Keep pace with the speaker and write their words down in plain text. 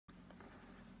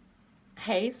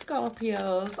Hey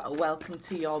Scorpios, welcome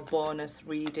to your bonus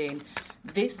reading.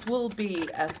 This will be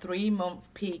a 3-month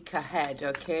peek ahead,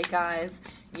 okay guys?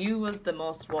 You was the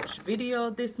most watched video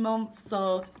this month,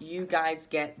 so you guys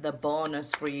get the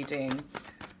bonus reading.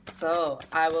 So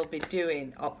I will be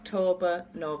doing October,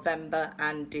 November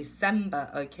and December,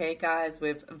 okay guys,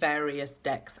 with various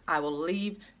decks. I will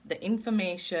leave the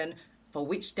information for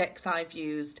which decks I've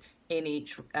used in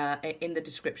the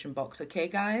description box, okay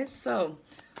guys? So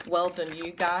well done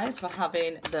you guys for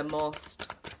having the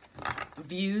most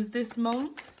views this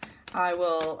month. I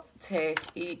will take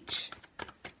a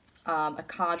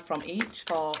card from each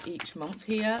for each month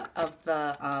here of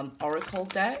the oracle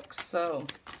decks. So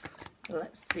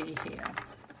let's see here.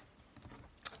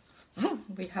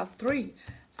 We have 3.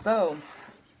 So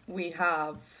we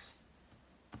have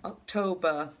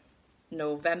October,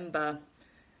 November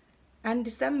and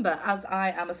December. As I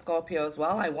am a Scorpio as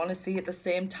well, I want to see at the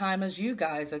same time as you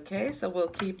guys, okay? So we'll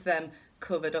keep them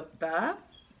covered up there.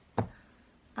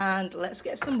 And let's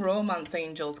get some romance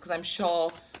angels, because I'm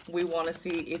sure we want to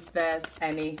see if there's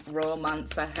any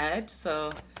romance ahead.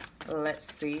 So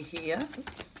let's see here.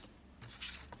 Oops.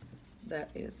 There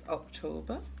is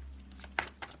October.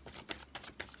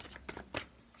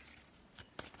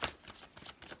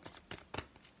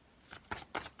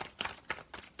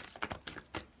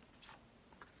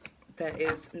 There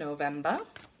is November.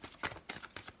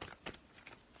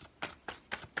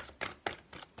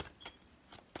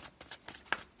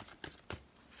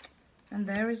 And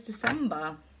there is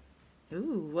December.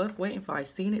 Ooh, worth waiting for. I've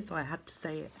seen it, so I had to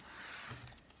say it.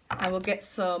 I will get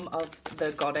some of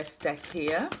the goddess deck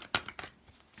here.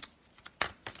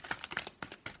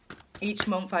 Each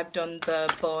month I've done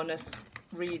the bonus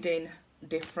reading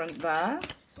different there.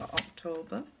 So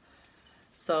October.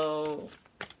 So,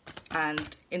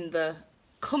 and in the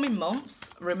coming months,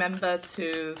 remember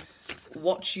to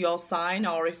watch your sign,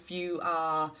 or if you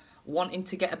are wanting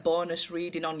to get a bonus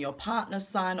reading on your partner's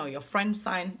sign or your friend's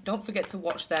sign, don't forget to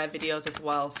watch their videos as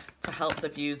well to help the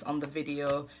views on the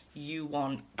video you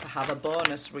want to have a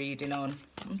bonus reading on.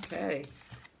 Okay,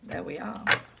 there we are.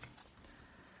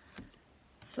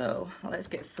 So let's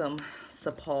get some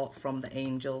support from the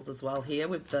angels as well here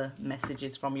with the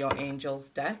messages from your angels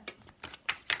deck.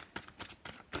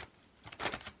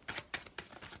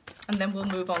 And then we'll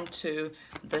move on to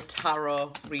the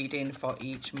tarot reading for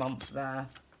each month there.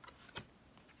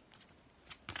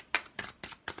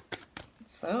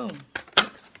 So,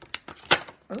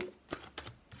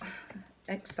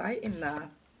 exciting there.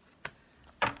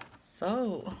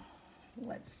 So,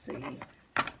 let's see.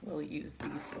 We'll use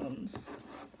these ones.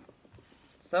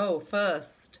 So,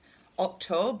 first,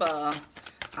 October.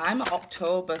 I'm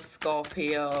October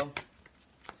Scorpio.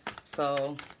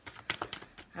 So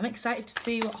I'm excited to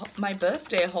see what my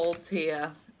birthday holds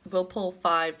here. We'll pull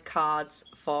 5 cards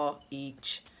for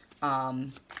each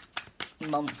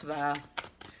month there,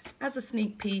 as a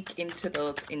sneak peek into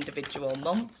those individual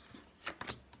months.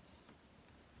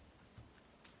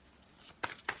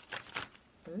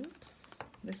 Oops,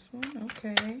 this one,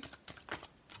 okay.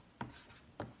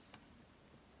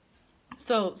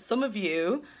 So some of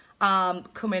you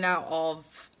coming out of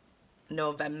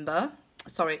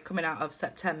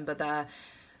September there,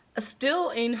 are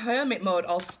still in hermit mode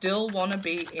or still want to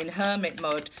be in hermit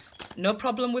mode. No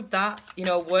problem with that, you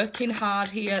know, working hard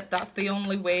here, that's the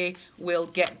only way we'll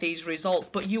get these results.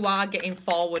 But you are getting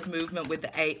forward movement with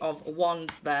the 8 of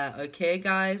Wands there, okay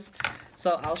guys?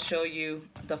 So I'll show you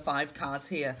the 5 cards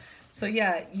here. So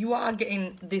yeah, you are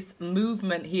getting this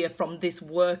movement here from this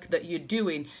work that you're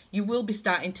doing. You will be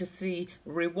starting to see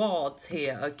rewards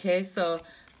here, okay? So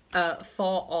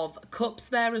 4 of Cups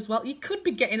there as well. You could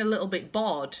be getting a little bit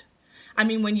bored. I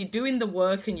mean, when you're doing the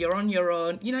work and you're on your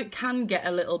own, you know, it can get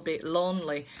a little bit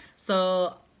lonely.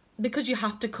 So because you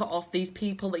have to cut off these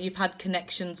people that you've had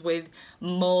connections with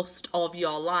most of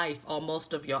your life or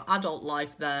most of your adult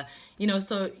life there, you know,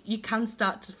 so you can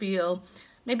start to feel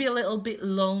maybe a little bit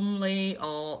lonely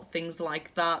or things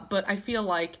like that. But I feel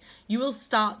like you will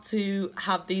start to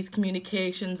have these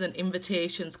communications and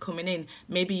invitations coming in.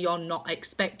 Maybe you're not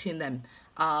expecting them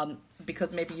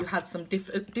because maybe you had some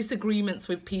disagreements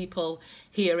with people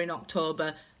here in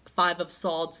October. 5 of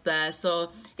Swords there.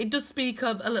 So it does speak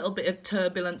of a little bit of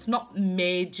turbulence, not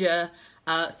major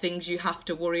things you have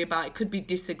to worry about. It could be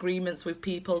disagreements with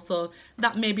people, so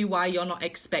that may be why you're not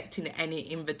expecting any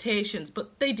invitations,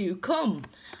 but they do come.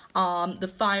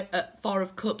 The 4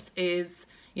 of Cups is,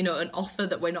 you know, an offer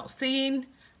that we're not seeing,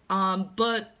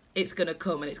 but it's going to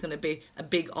come and it's going to be a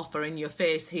big offer in your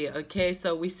face here, okay?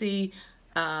 So we see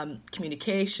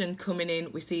communication coming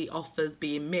in. We see offers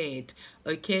being made,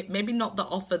 okay? Maybe not the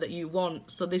offer that you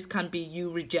want, so this can be you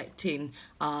rejecting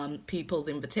people's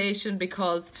invitation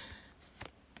because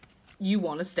you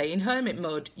want to stay in hermit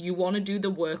mode. You want to do the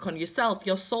work on yourself.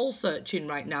 You're soul searching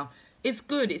right now. It's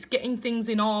good. It's getting things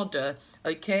in order,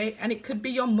 okay? And it could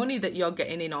be your money that you're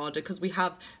getting in order, because we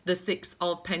have the 6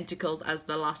 of Pentacles as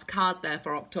the last card there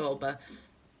for October.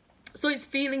 So it's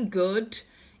feeling good,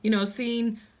 you know,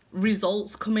 seeing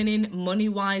results coming in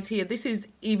money-wise here. This is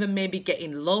even maybe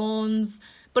getting loans,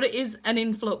 but it is an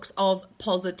influx of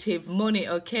positive money,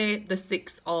 okay? The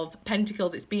 6 of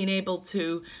Pentacles, it's being able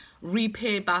to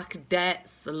repay back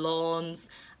debts, loans,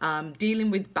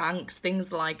 dealing with banks,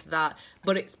 things like that,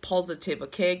 but it's positive,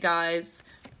 okay, guys?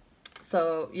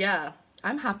 So yeah,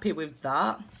 I'm happy with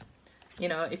that. You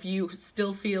know, if you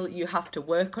still feel you have to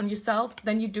work on yourself,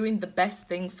 then you're doing the best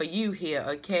thing for you here,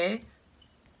 okay?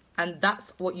 And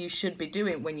that's what you should be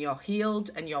doing when you're healed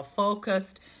and you're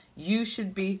focused. You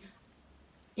should be,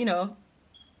 you know,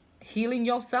 healing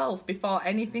yourself before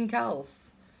anything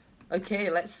else. Okay,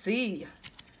 let's see.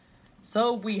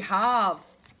 So we have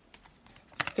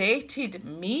fated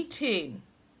meeting.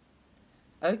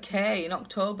 Okay, in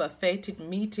October, fated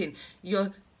meeting.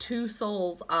 Your 2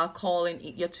 souls are calling,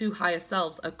 your 2 higher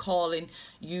selves are calling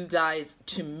you guys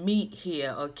to meet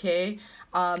here, okay?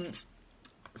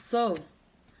 So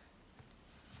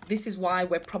this is why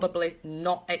we're probably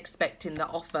not expecting the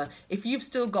offer. If you've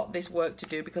still got this work to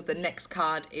do, because the next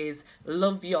card is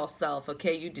love yourself,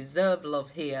 okay? You deserve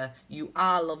love here. You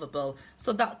are lovable.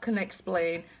 So that can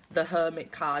explain the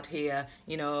Hermit card here,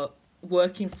 you know,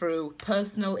 working through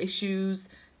personal issues,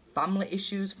 family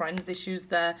issues, friends issues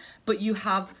there. But you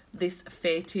have this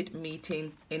fated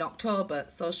meeting in October.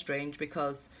 So strange,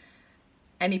 because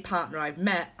any partner I've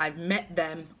met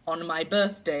them on my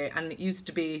birthday, and it used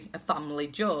to be a family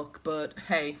joke, but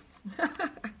hey,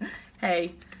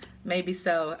 hey, maybe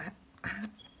so.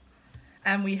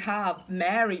 And we have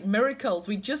Mary, miracles.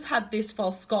 We just had this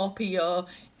for Scorpio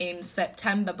in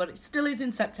September, but it still is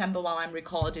in September while I'm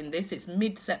recording this. It's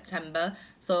mid-September,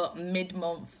 so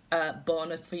mid-month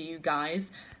bonus for you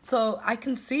guys. So I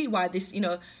can see why this, you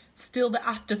know, still the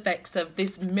after effects of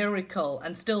this miracle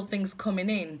and still things coming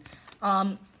in.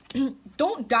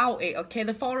 Don't doubt it, okay?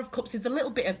 The 4 of Cups is a little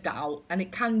bit of doubt, and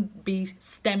it can be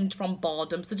stemmed from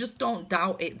boredom, so just don't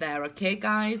doubt it there, okay,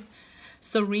 guys?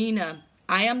 Serena,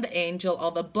 I am the angel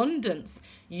of abundance.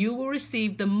 You will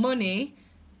receive the money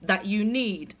that you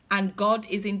need, and God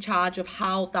is in charge of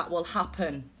how that will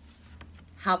happen.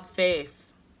 Have faith,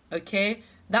 okay?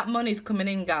 That money's coming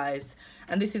in, guys,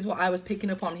 and this is what I was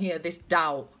picking up on here, this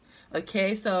doubt,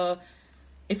 okay? So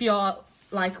if you're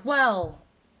like, well,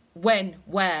 when,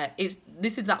 where,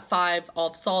 this is that 5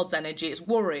 of Swords energy. It's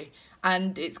worry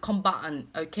and it's combatant,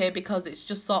 okay? Because it's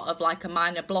just sort of like a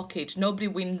minor blockage. Nobody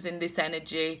wins in this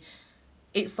energy.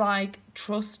 It's like,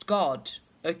 trust God,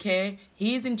 okay?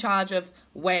 He's in charge of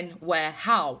when, where,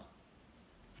 how,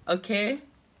 okay?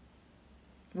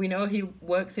 We know he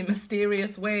works in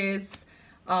mysterious ways,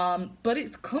 but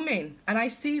it's coming. And I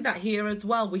see that here as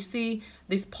well. We see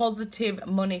this positive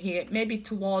money here, maybe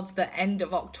towards the end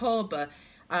of October.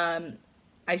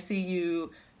 I see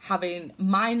you having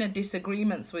minor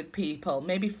disagreements with people,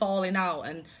 maybe falling out,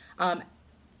 and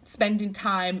spending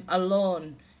time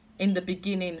alone in the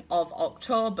beginning of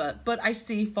October. But I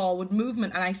see forward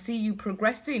movement, and I see you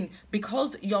progressing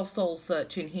because you're soul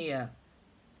searching here.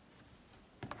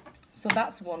 So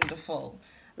that's wonderful.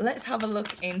 Let's have a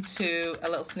look into a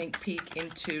little sneak peek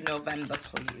into November,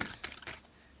 please.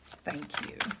 Thank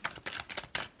you.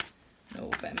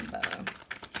 November.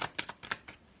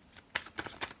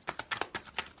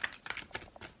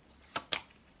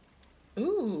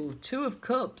 Ooh, 2 of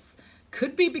Cups.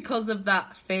 Could be because of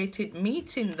that fated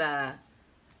meeting there.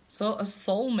 So a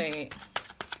soulmate.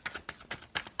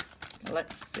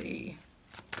 Let's see.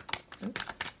 Oops.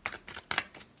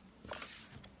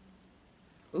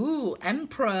 Ooh,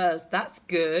 Empress. That's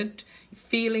good. You're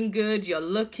feeling good. You're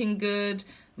looking good.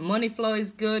 Money flow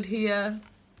is good here.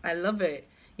 I love it.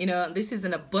 You know, this is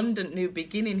an abundant new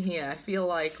beginning here. I feel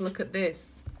like, look at this.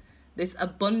 This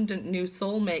abundant new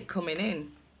soulmate coming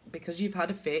in, because you've had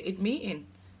a fated meeting.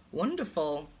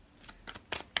 Wonderful.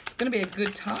 It's going to be a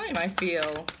good time, I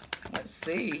feel. Let's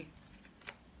see.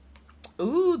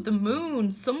 Ooh, the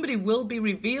moon. Somebody will be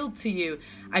revealed to you.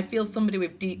 I feel somebody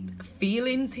with deep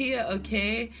feelings here,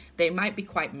 okay? They might be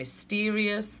quite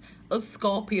mysterious. Us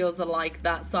Scorpios are like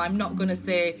that, so I'm not going to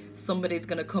say somebody's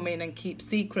going to come in and keep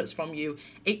secrets from you.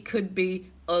 It could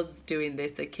be us doing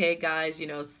this, okay, guys? You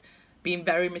know, being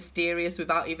very mysterious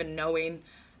without even knowing.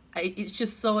 it's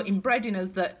just so inbred in us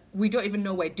that we don't even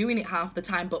know we're doing it half the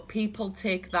time, but people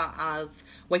take that as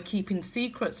we're keeping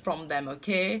secrets from them,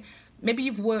 okay? Maybe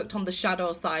you've worked on the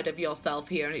shadow side of yourself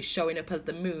here and it's showing up as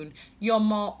the moon. You're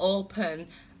more open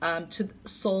to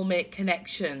soulmate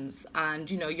connections,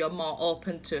 and you know, you're more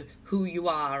open to who you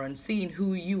are and seeing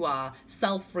who you are,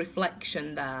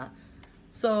 self-reflection there.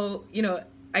 So, you know,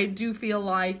 I do feel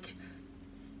like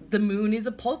the moon is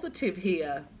a positive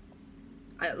here.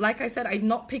 Like I said, I'm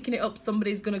not picking it up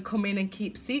somebody's going to come in and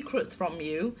keep secrets from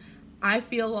you. I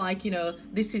feel like, you know,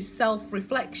 this is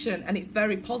self-reflection, and it's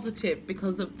very positive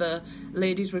because of the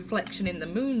lady's reflection in the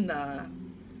moon there.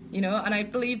 You know, and I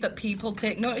believe that people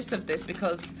take notice of this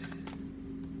because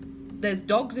there's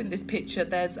dogs in this picture,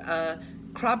 there's a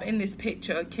crab in this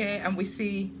picture, okay, and we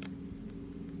see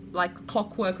like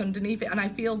clockwork underneath it, and I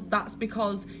feel that's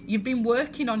because you've been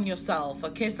working on yourself,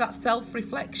 okay? So that's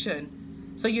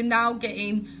self-reflection. So you're now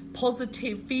getting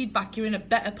positive feedback. You're in a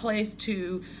better place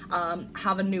to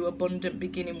have a new abundant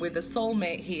beginning with a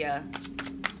soulmate here.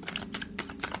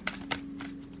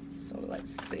 So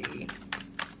let's see.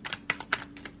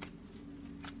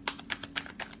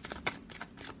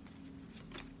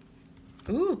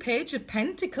 Ooh, Page of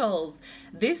Pentacles.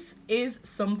 This is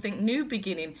something new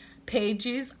beginning.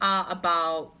 Pages are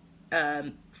about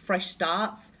fresh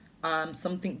starts,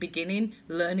 something beginning,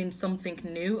 learning something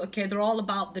new. Okay, they're all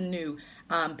about the new.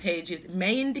 Pages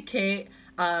may indicate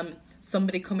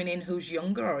somebody coming in who's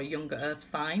younger or a younger earth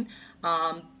sign.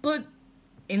 But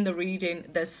in the reading,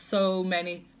 there's so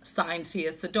many signs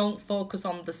here, so don't focus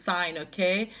on the sign,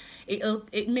 okay?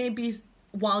 It may be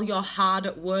while you're hard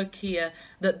at work here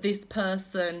that this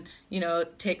person, you know,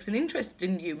 takes an interest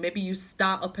in you. Maybe you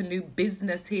start up a new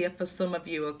business here for some of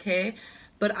you, okay?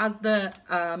 But as the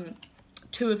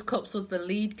Two of Cups was the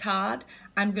lead card,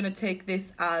 I'm going to take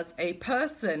this as a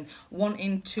person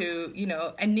wanting to, you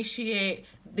know, initiate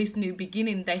this new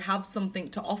beginning. They have something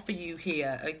to offer you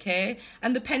here, okay?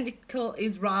 And the pentacle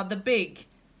is rather big.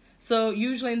 So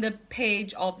usually in the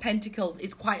Page of Pentacles,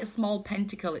 it's quite a small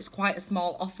pentacle. It's quite a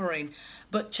small offering.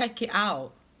 But check it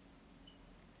out.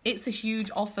 It's a huge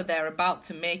offer they're about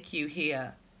to make you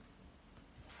here.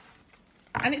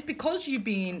 And it's because you've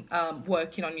been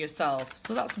working on yourself.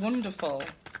 So that's wonderful.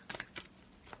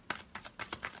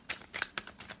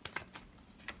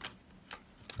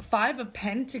 Five of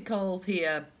Pentacles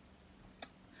here.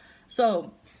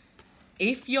 So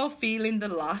if you're feeling the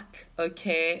lack,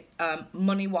 okay,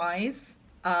 money-wise,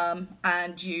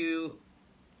 and you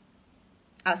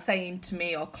are saying to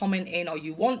me or commenting, or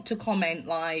you want to comment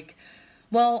like,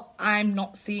 well, I'm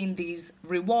not seeing these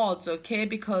rewards, okay,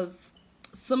 because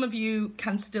some of you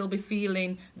can still be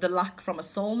feeling the lack from a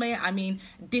soulmate. I mean,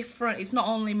 it's not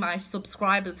only my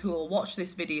subscribers who will watch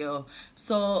this video,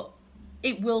 so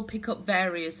it will pick up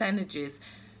various energies.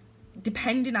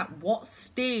 Depending at what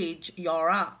stage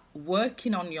you're at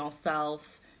working on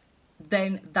yourself,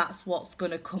 then that's what's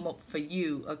going to come up for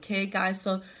you, okay, guys?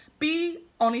 So be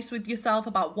honest with yourself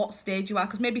about what stage you are,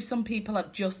 because maybe some people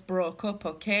have just broke up,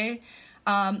 okay?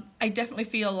 I definitely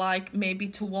feel like maybe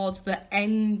towards the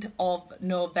end of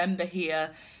November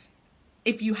here,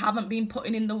 if you haven't been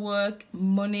putting in the work,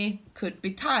 money could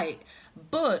be tight.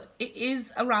 But it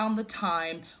is around the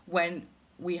time when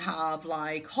we have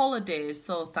like holidays,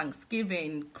 so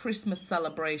Thanksgiving, Christmas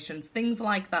celebrations, things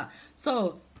like that.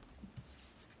 So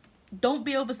don't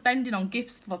be overspending on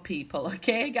gifts for people,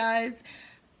 okay, guys?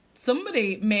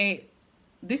 Somebody may,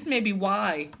 this may be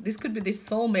why, this could be this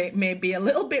soulmate may be a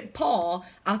little bit poor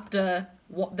after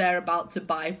what they're about to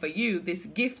buy for you, this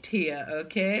gift here,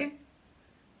 okay?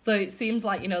 So it seems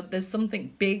like, you know, there's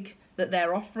something big that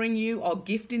they're offering you or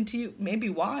gifting to you, maybe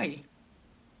why.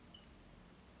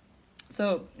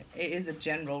 So it is a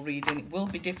general reading. It will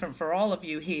be different for all of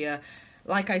you here.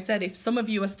 Like I said, if some of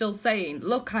you are still saying,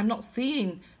 look, I'm not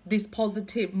seeing this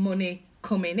positive money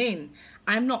coming in,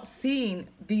 I'm not seeing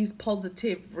these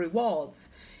positive rewards.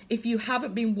 If you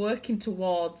haven't been working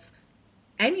towards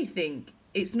anything,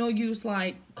 it's no use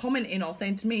like commenting or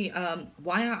saying to me,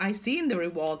 why aren't I seeing the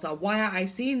rewards, or why aren't I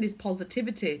seeing this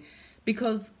positivity?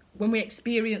 Because when we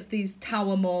experience these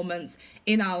tower moments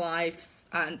in our lives,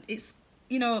 and it's,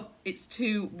 you know, it's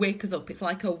to wake us up. It's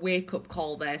like a wake-up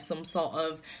call there, some sort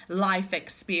of life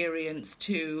experience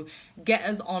to get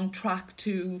us on track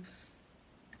to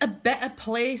a better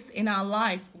place in our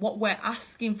life, what we're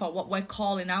asking for, what we're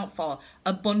calling out for,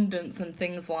 abundance and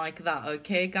things like that,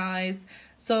 okay, guys?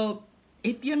 So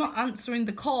if you're not answering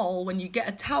the call when you get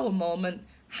a tower moment,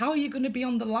 how are you going to be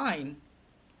on the line?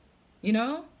 You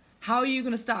know? How are you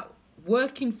going to start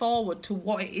working forward to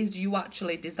what it is you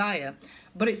actually desire?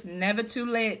 But it's never too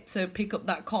late to pick up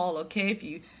that call, okay? If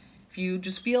you if you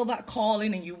just feel that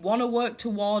calling and you want to work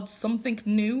towards something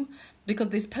new, because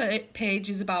this page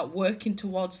is about working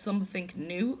towards something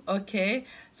new, okay?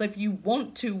 So if you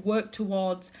want to work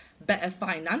towards better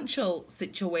financial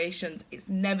situations, it's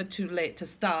never too late to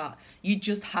start. You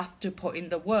just have to put in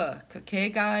the work, okay,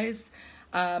 guys?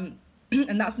 And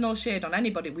that's no shade on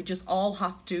anybody. We just all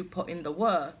have to put in the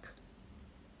work.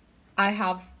 I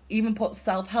have even put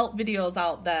self-help videos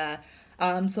out there.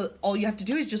 So all you have to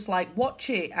do is just like watch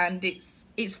it, and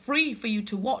it's free for you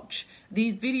to watch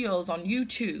these videos on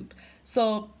YouTube.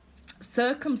 So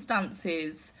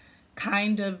circumstances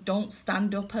kind of don't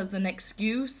stand up as an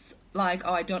excuse, like,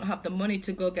 oh, I don't have the money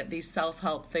to go get these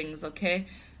self-help things, okay?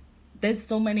 There's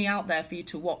so many out there for you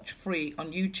to watch free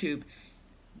on YouTube.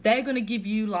 They're going to give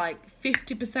you like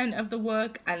 50% of the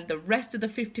work, and the rest of the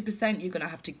 50% you're going to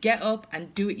have to get up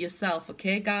and do it yourself,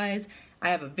 okay, guys? I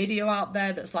have a video out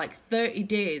there that's like 30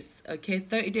 days, okay?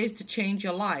 30 days to change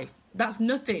your life. That's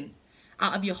nothing.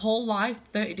 Out of your whole life,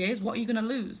 30 days, what are you going to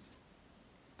lose?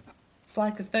 It's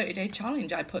like a 30-day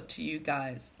challenge I put to you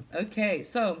guys. Okay,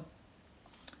 so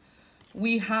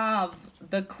we have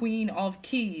the Queen of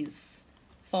Keys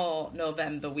for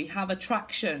November. We have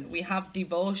attraction, we have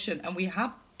devotion, and we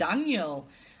have Daniel.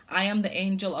 I am the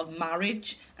angel of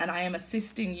marriage, and I am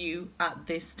assisting you at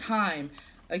this time.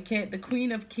 Okay, the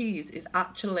Queen of Keys is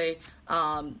actually,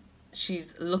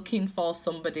 she's looking for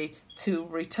somebody to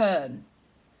return.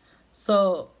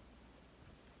 So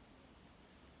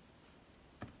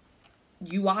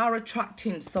you are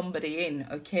attracting somebody in,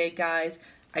 okay, guys?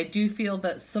 I do feel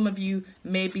that some of you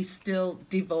may be still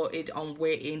devoted on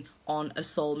waiting on a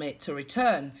soulmate to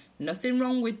return. Nothing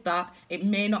wrong with that. It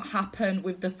may not happen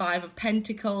with the Five of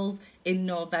Pentacles in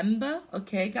November,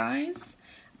 okay, guys?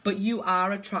 But you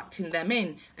are attracting them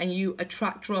in, and you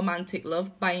attract romantic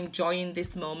love by enjoying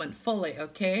this moment fully,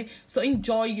 okay? So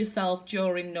enjoy yourself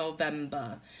during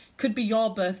November. Could be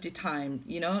your birthday time,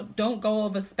 you know? Don't go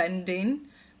overspending,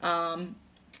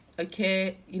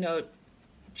 okay? You know,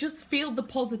 just feel the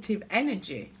positive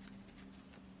energy.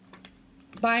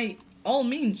 By all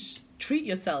means, treat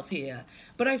yourself here.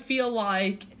 But I feel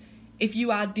like if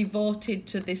you are devoted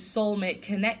to this soulmate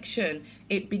connection,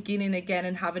 it beginning again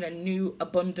and having a new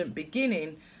abundant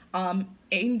beginning,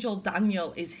 Angel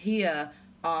Daniel is here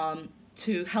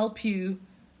to help you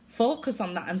focus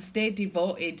on that and stay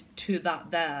devoted to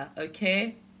that there,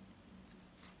 okay?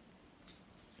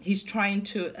 He's trying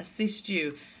to assist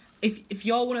you. If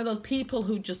you're one of those people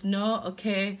who just know,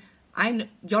 okay,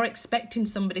 you're expecting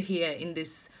somebody here in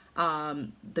this,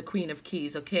 the Queen of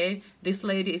Keys, okay? This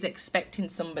lady is expecting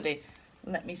somebody.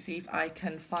 Let me see if I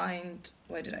can find,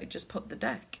 where did I just put the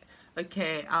deck?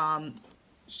 Okay,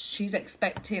 she's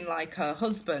expecting like her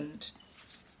husband.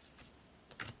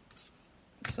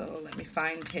 So let me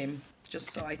find him just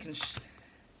so I can,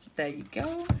 there you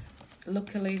go.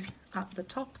 Luckily at the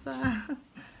top there.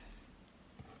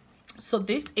 So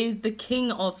this is the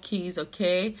King of Keys,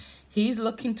 okay? He's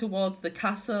looking towards the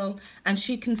castle, and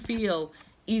she can feel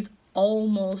he's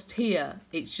almost here.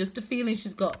 It's just a feeling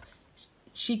she's got.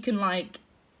 She can like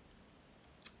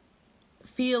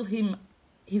feel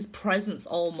his presence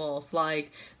almost,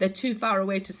 like they're too far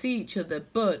away to see each other,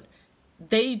 but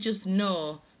they just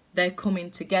know they're coming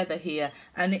together here.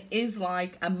 And it is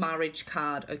like a marriage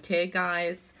card, okay,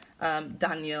 guys?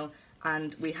 Daniel.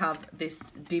 And we have this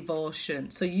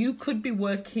devotion. So you could be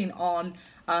working on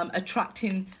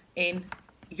attracting in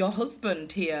your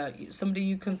husband here. Somebody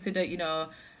you consider, you know,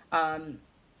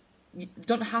 you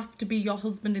don't have to be your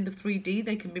husband in the 3D.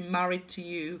 They can be married to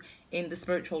you in the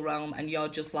spiritual realm, and you're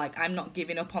just like, I'm not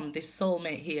giving up on this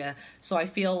soulmate here. So I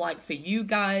feel like for you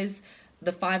guys,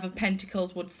 the Five of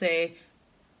Pentacles would say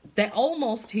they're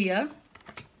almost here.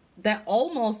 They're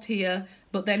almost here,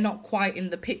 but they're not quite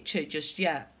in the picture just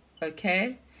yet.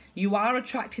 Okay, you are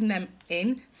attracting them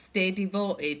in. Stay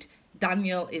devoted.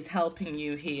 Daniel is helping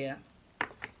you here.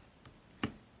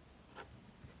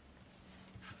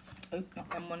 Oh, not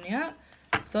that one yet.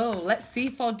 So let's see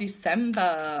for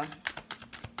December.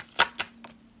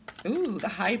 Ooh, the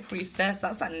High Priestess.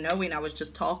 That's that knowing I was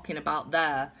just talking about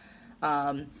there.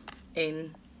 At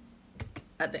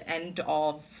the end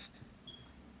of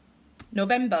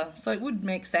November. So it would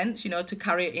make sense, you know, to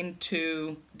carry it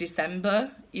into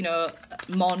December. You know,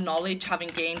 more knowledge, having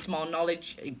gained more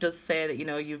knowledge. It does say that, you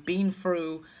know, you've been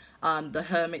through the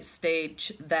hermit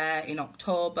stage there in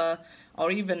October,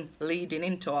 or even leading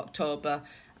into October.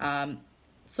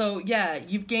 So yeah,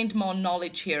 you've gained more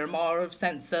knowledge here, more of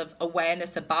sense of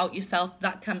awareness about yourself.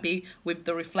 That can be with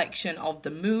the reflection of the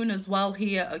moon as well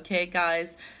here, okay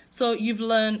guys? So you've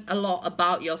learned a lot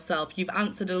about yourself. You've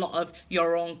answered a lot of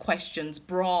your own questions,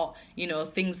 brought, you know,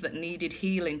 things that needed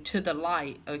healing to the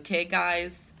light, okay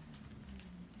guys?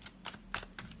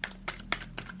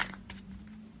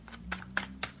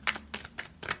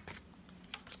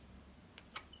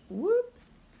 Whoop.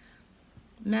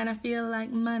 Man, I feel like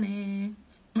money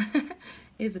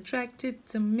is attracted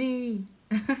to me.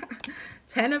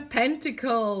 10 of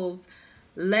Pentacles.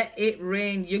 Let it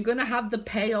rain. You're going to have the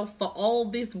payoff for all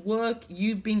this work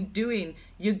you've been doing.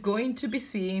 You're going to be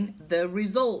seeing the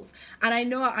results. And I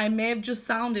know I may have just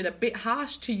sounded a bit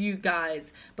harsh to you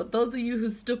guys, but those of you who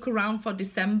stuck around for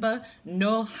December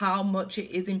know how much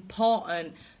it is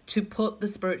important to put the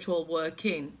spiritual work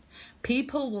in.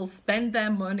 People will spend their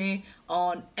money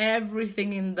on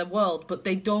everything in the world, but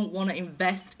they don't want to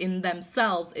invest in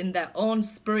themselves, in their own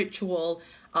spiritual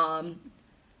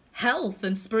health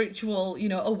and spiritual, you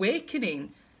know,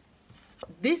 awakening.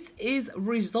 This is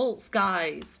results,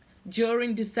 guys.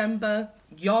 During December,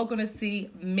 you're going to see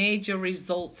major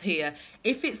results here.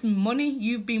 If it's money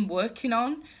you've been working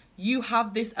on, you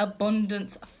have this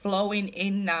abundance flowing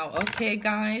in now, okay,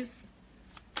 guys?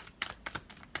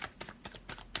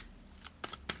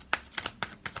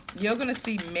 You're going to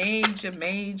see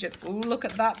major. Oh, look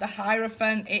at that, the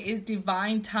Hierophant. It is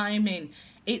divine timing.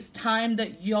 It's time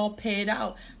that you're paid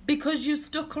out because you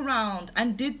stuck around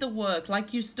and did the work,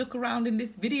 like you stuck around in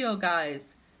this video,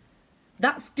 guys.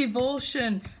 That's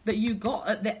devotion that you got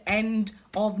at the end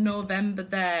of November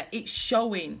there. It's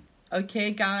showing,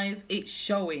 okay, guys? It's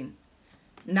showing.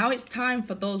 Now it's time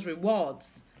for those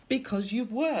rewards because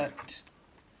you've worked.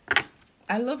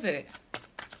 I love it.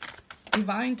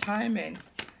 Divine timing.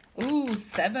 Ooh,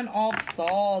 7 of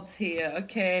Swords here,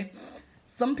 okay.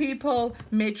 Some people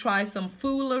may try some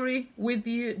foolery with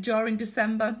you during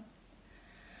December.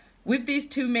 With these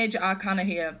 2 major arcana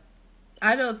here,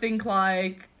 I don't think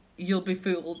like you'll be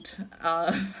fooled.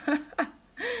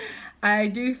 I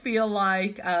do feel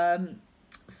like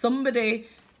somebody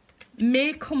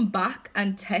may come back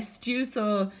and test you.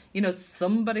 So, you know,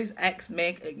 somebody's ex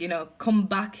may, you know, come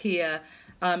back here.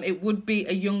 It would be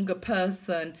a younger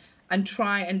person and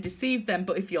try and deceive them.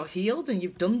 But if you're healed and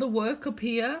you've done the work up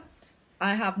here,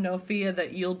 I have no fear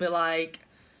that you'll be like,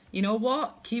 you know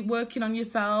what, keep working on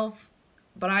yourself,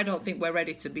 but I don't think we're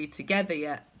ready to be together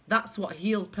yet. That's what a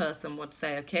healed person would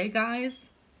say, okay, guys?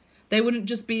 They wouldn't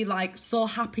just be like so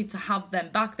happy to have them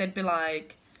back. They'd be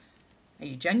like, are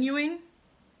you genuine?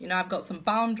 You know, I've got some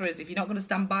boundaries. If you're not going to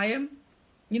stand by them,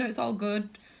 you know, it's all good.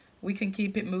 We can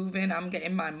keep it moving. I'm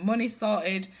getting my money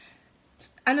sorted.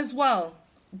 And as well,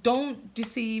 don't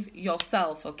deceive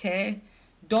yourself, okay?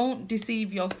 Don't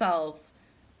deceive yourself.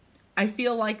 I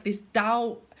feel like this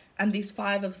doubt and these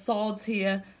 5 of Swords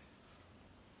here,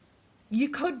 you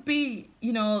could be,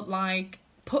 you know, like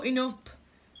putting up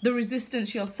the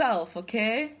resistance yourself,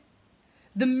 okay?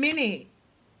 The minute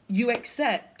you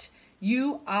accept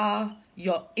you are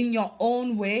in your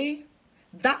own way,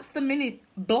 that's the minute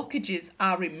blockages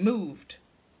are removed,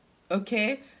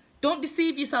 okay? Don't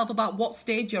deceive yourself about what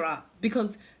stage you're at,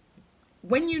 because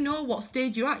when you know what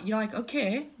stage you're at, you're like,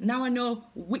 okay, now I know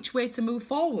which way to move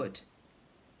forward.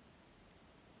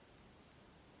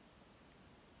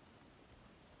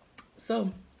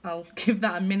 So I'll give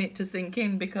that a minute to sink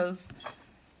in, because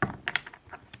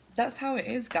that's how it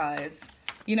is, guys.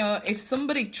 You know, if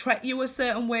somebody treat you a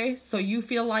certain way so you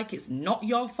feel like it's not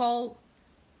your fault,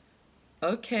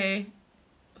 okay,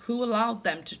 who allowed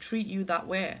them to treat you that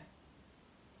way?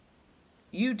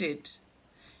 You did.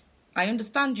 I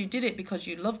understand you did it because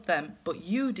you loved them, but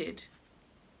you did.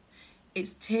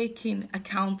 It's taking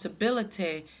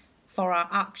accountability for our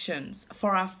actions,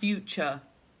 for our future.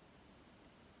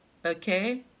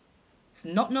 Okay? It's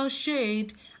not no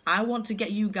shade. I want to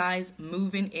get you guys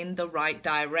moving in the right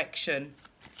direction.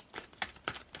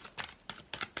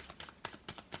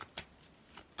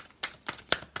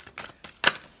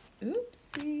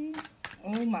 Oopsie.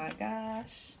 Oh my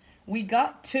gosh. We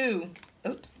got 2.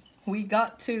 Oops. We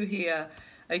got 2 here.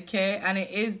 Okay? And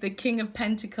it is the King of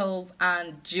Pentacles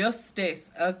and Justice.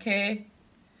 Okay?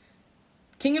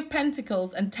 King of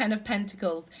Pentacles and 10 of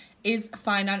Pentacles is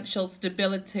financial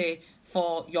stability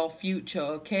for your future,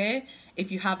 okay?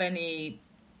 If you have any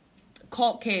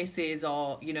court cases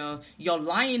or, you know, you're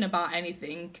lying about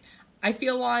anything, I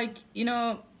feel like, you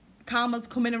know, karma's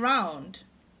coming around,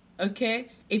 okay?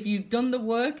 If you've done the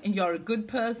work and you're a good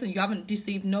person, you haven't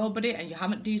deceived nobody and you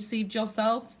haven't deceived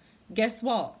yourself, guess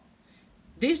what?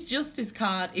 This Justice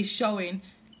card is showing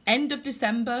end of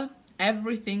December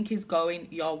everything is going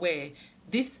your way.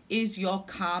 This is your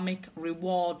karmic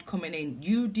reward coming in.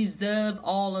 You deserve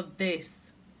all of this.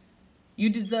 You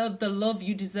deserve the love,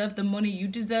 you deserve the money, you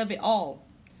deserve it all.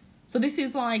 So this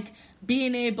is like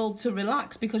being able to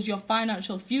relax because your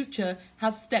financial future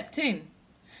has stepped in.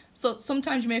 So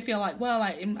sometimes you may feel like, well,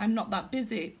 I'm not that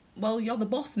busy. Well, you're the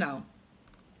boss now.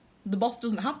 The boss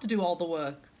doesn't have to do all the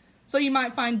work. So you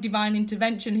might find divine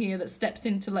intervention here that steps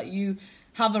in to let you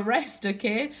have a rest,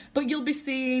 okay? But you'll be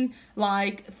seeing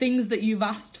like things that you've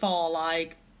asked for,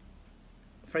 like,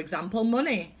 for example,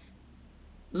 money,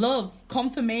 love,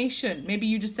 confirmation. Maybe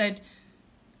you just said,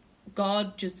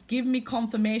 God, just give me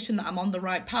confirmation that I'm on the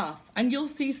right path. And you'll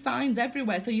see signs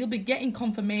everywhere. So you'll be getting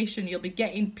confirmation. You'll be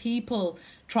getting people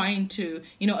trying to,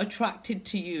 you know, attracted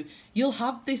to you. You'll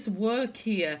have this work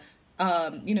here,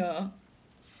 you know.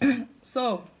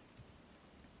 So,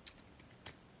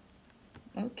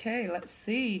 okay, let's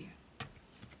see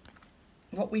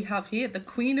what we have here. The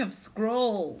Queen of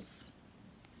Scrolls.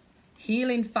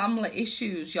 Healing family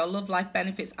issues, your love life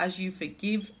benefits as you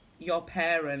forgive your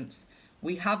parents.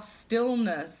 We have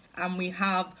stillness and we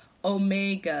have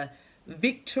Omega.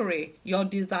 Victory, your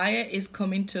desire is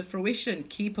coming to fruition.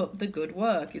 Keep up the good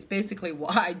work. It's basically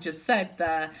what I just said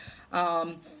there.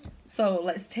 So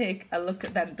let's take a look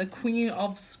at them. The Queen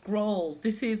of Scrolls.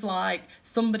 This is like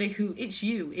somebody who, it's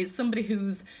you. It's somebody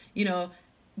who's, you know,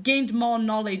 gained more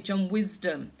knowledge and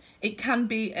wisdom. It can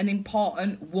be an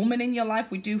important woman in your life.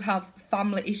 We do have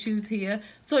family issues here.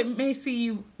 So it may see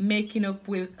you making up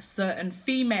with certain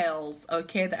females,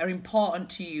 okay, that are important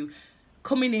to you,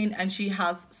 coming in, and she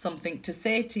has something to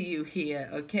say to you here,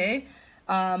 okay?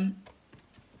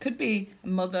 Could be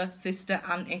mother, sister,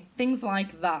 auntie, things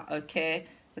like that, okay?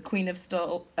 The Queen of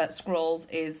Scrolls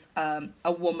is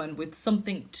a woman with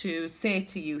something to say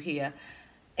to you here.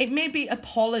 It may be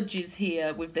apologies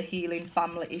here with the healing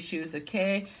family issues,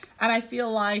 okay? And I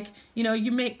feel like, you know,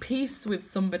 you make peace with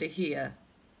somebody here.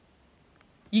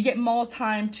 You get more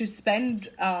time to spend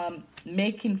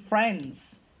making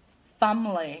friends,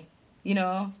 family, you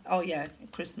know. Oh, yeah,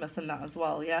 Christmas and that as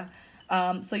well, yeah.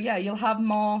 So, yeah, you'll have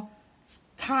more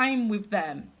time with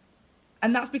them.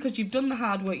 And that's because you've done the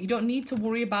hard work. You don't need to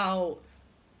worry about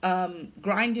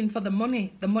grinding for the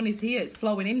money. The money's here. It's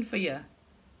flowing in for you.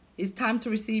 It's time to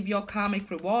receive your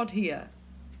karmic reward here.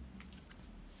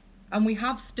 And we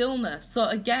have stillness. So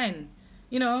again,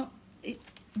 you know,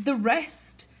 the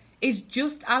rest is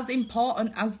just as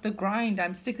important as the grind.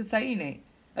 I'm sick of saying it.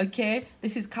 Okay?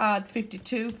 This is card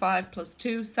 52, 5 plus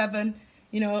 2, 7.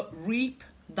 You know, reap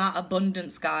that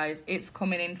abundance, guys. It's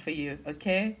coming in for you.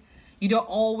 Okay? You don't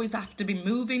always have to be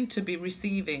moving to be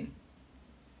receiving.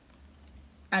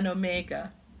 And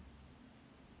Omega.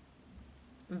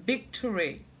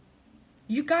 Victory.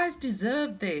 You guys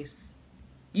deserve this.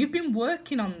 You've been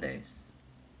working on this.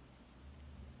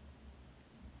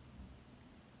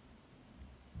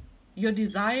 Your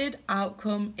desired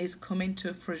outcome is coming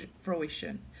to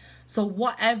fruition. So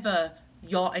whatever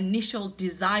your initial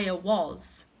desire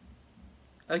was,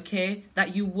 okay,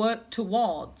 that you worked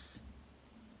towards,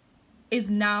 is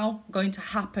now going to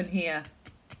happen here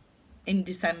in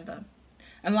December.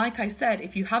 And like I said,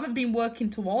 if you haven't been working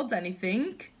towards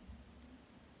anything,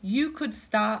 you could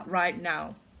start right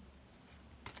now.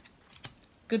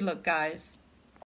 Good luck, guys.